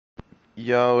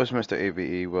Yo, it's Mr.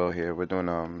 AVE Will here. We're doing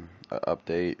an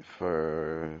update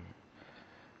for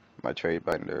my trade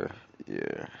binder.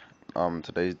 Yeah.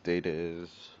 Today's date is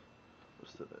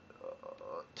what's the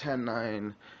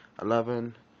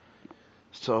 10/9/11.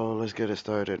 So let's get it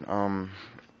started.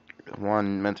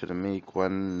 One Mentor the Meek,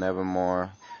 one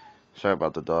Nevermore. Sorry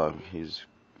about the dog. He's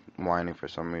whining for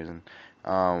some reason.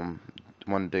 Um,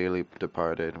 one Daily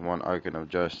Departed, one Archon of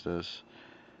Justice,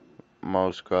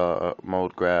 Mode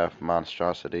Graph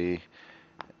Monstrosity,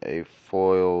 a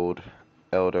foiled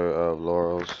Elder of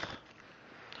Laurels,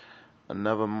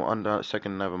 a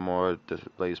second Nevermore,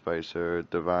 Blaze Spicer,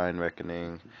 Divine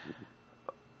Reckoning,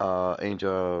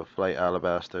 Angel of Flight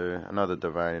Alabaster, another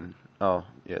Divine. Oh,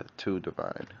 yeah, two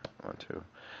Divine. One, two.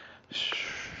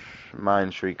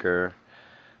 Mind Shrieker,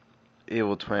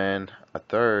 Evil Twin, a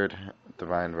third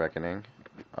Divine Reckoning,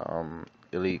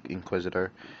 Elite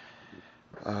Inquisitor,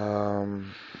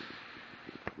 um,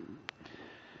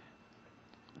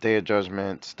 Day of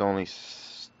Judgment, Stony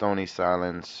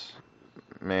Silence,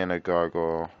 Mana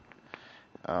Gargoyle,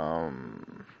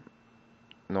 um,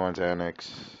 Norn's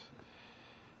Annex,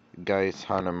 Geist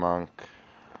Hunter Monk,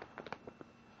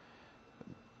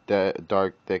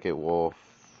 Dark Thicket Wolf,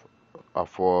 a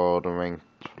foiled Ring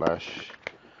Flesh,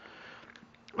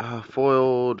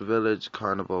 foiled Village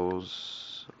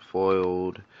Carnivals,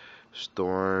 foiled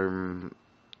Storm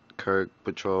Kirk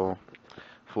Patrol,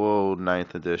 foiled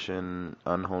Ninth Edition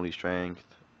Unholy Strength,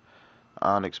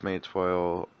 Onyx Mates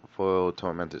foiled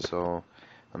Tormented Soul,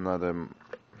 another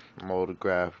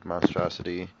Moldgraph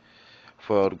Monstrosity,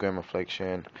 foiled Grim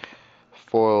Affliction,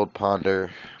 foiled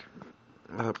Ponder,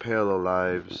 Parallel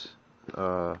Lives,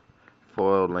 uh,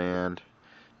 foiled Land,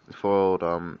 foiled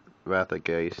Wrath of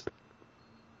Geist,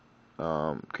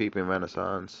 Creeping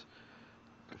Renaissance,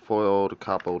 foiled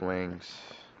Coupled Wings,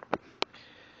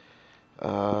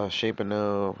 Shape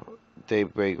Anew,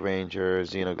 Daybreak Ranger,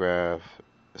 Xenograph,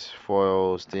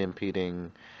 foil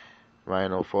Stampeding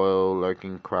Rhino, foil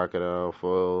Lurking Crocodile,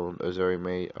 foiled Azuri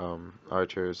Mate,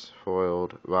 Archers,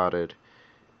 foiled Rotted,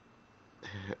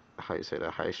 how you say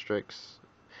that, Hystrix,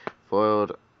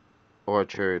 foiled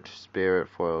Orchard, Spirit,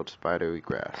 foiled Spidery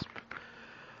Grasp.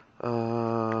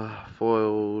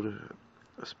 Foiled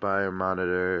Spire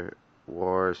Monitor,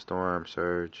 War Storm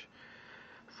Surge,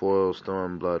 foiled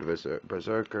Storm Blood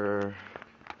Berserker,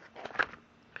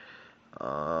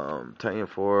 Titan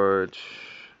Forge,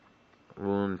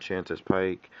 Wound Chanter's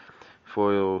Pike,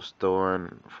 foiled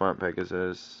Storm Front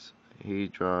Pegasus,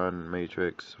 Hedron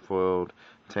Matrix, foiled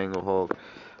Tangle Hulk,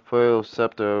 foiled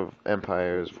Scepter of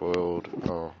Empires, foiled,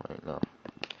 oh, wait, no.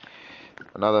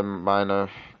 Another minor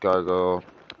Gargoyle,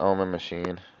 Omen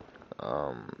Machine,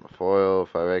 foil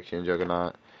Phyrexian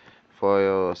Juggernaut,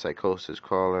 foil Psychosis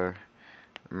Crawler,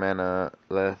 Mana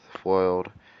Leth, foiled,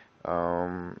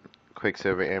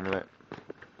 Quicksilver Amulet,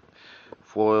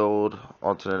 foiled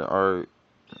Alternate Art,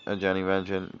 Johnny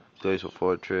Vengeance, Glacial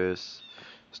Fortress,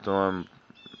 Storm,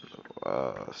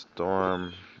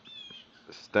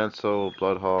 Stencil,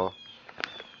 Bloodhall,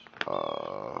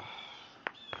 uh,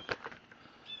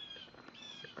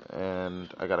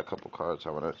 and I got a couple cards I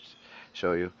want to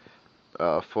show you.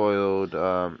 Foiled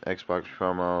Xbox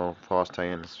promo, Frost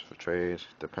Titans for trade.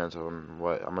 Depends on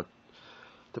what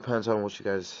you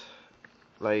guys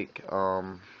like. If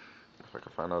I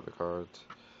can find other cards.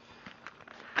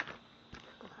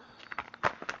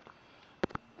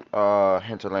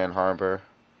 Hinterland Harbor,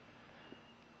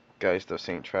 Geist of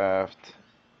Saint Traft,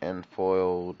 and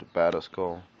foiled Battle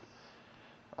Skull.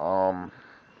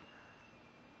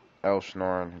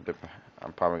 Elshnorn.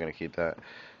 I'm probably gonna keep that.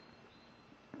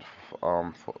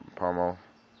 Promo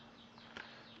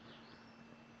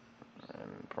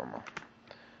and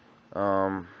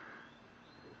promo.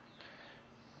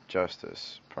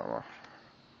 Justice promo.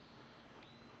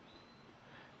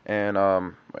 And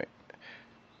wait,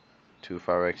 two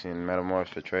Phyrexian Metamorphs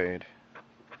for trade.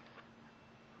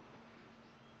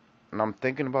 And I'm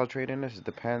thinking about trading this. It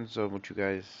depends on what you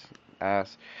guys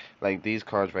ask. Like these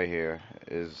cards right here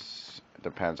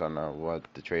depends on what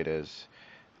the trade is.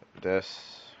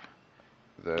 This,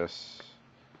 this,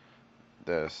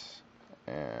 this,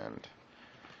 and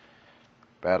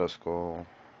Battle Skull,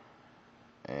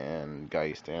 and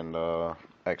Geist, and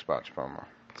Xbox promo.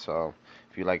 So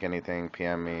if you like anything,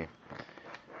 PM me.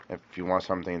 If you want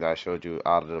something that I showed you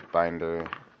out of the binder,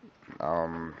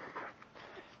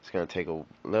 it's gonna take a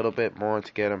little bit more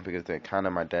to get them because they're kind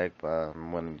of my deck, but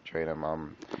I'm willing to trade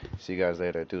them. See you guys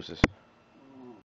later. Deuces.